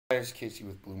Guys, Casey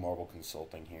with Blue Marble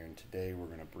Consulting here, and today we're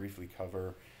going to briefly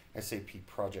cover SAP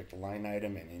project line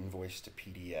item and invoice to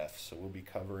PDF. So we'll be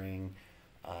covering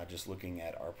just looking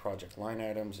at our project line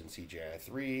items in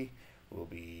CJI3. We'll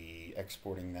be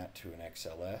exporting that to an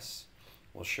XLS.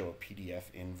 We'll show a PDF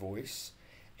invoice,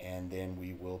 and then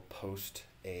we will post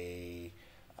a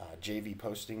JV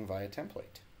posting via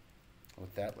template.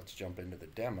 With that, let's jump into the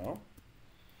demo.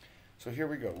 So here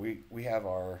we go. We have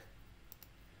our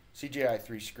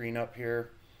CJI3 screen up here.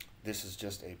 This is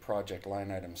just a project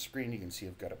line item screen. You can see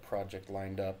I've got a project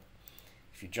lined up.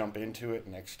 If you jump into it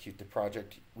and execute the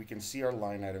project, we can see our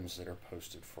line items that are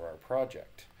posted for our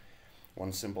project.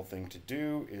 One simple thing to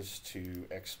do is to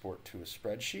export to a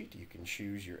spreadsheet. You can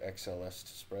choose your XLS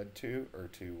to spread to or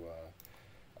to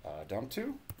dump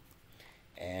to.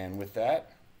 And with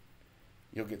that,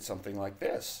 you'll get something like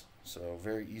this. So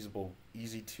very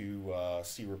easy to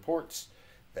see reports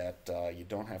that you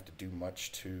don't have to do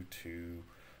much to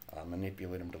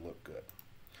manipulate them to look good.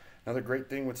 Another great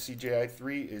thing with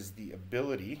CJI3 is the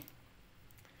ability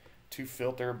to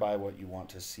filter by what you want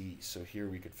to see. So here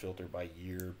we could filter by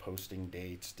year, posting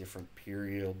dates, different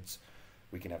periods.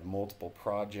 We can have multiple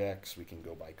projects. We can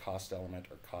go by cost element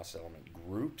or cost element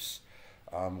groups.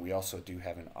 We also do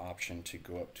have an option to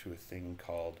go up to a thing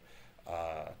called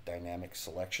dynamic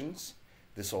selections.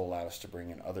 This will allow us to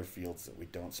bring in other fields that we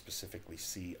don't specifically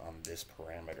see on this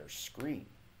parameter screen.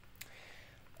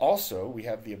 Also, we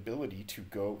have the ability to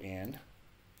go in,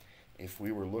 if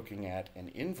we were looking at an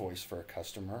invoice for a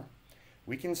customer,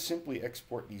 we can simply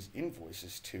export these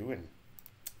invoices to and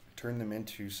turn them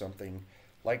into something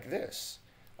like this,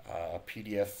 a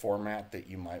PDF format that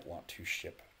you might want to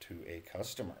ship to a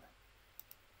customer.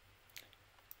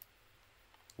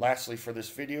 Lastly, for this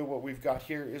video, what we've got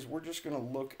here is we're just going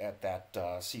to look at that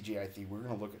CJI3. We're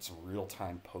going to look at some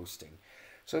real-time posting.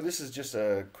 So this is just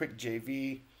a quick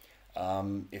JV.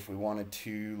 If we wanted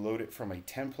to load it from a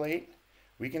template,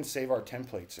 we can save our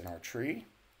templates in our tree.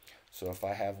 So if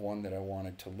I have one that I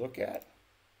wanted to look at,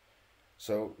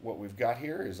 so what we've got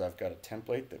here is I've got a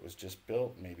template that was just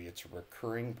built. Maybe it's a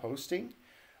recurring posting.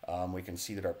 We can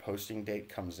see that our posting date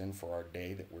comes in for our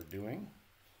day that we're doing.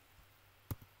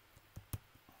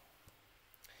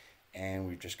 And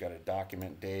we've just got a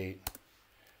document date.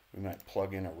 We might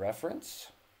plug in a reference.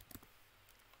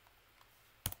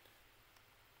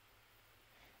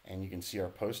 And you can see our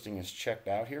posting is checked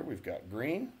out here. We've got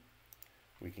green.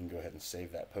 We can go ahead and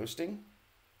save that posting.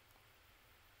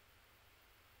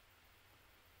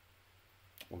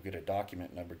 We'll get a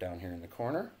document number down here in the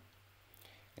corner.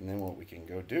 And then what we can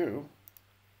go do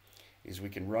is we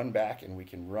can run back and we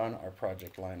can run our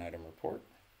project line item report.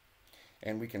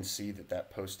 And we can see that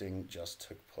that posting just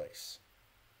took place.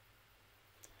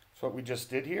 So what we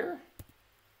just did here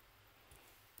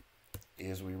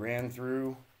is we ran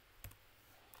through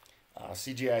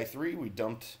CJI3. We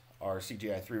dumped our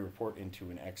CJI3 report into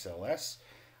an XLS.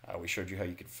 We showed you how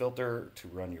you could filter to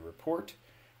run your report.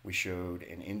 We showed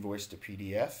an invoice to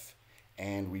PDF,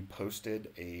 and we posted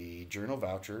a journal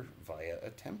voucher via a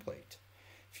template.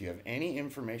 If you have any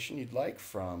information you'd like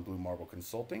from Blue Marble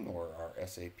Consulting or our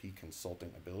SAP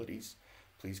consulting abilities,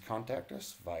 please contact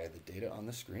us via the data on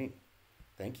the screen.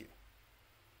 Thank you.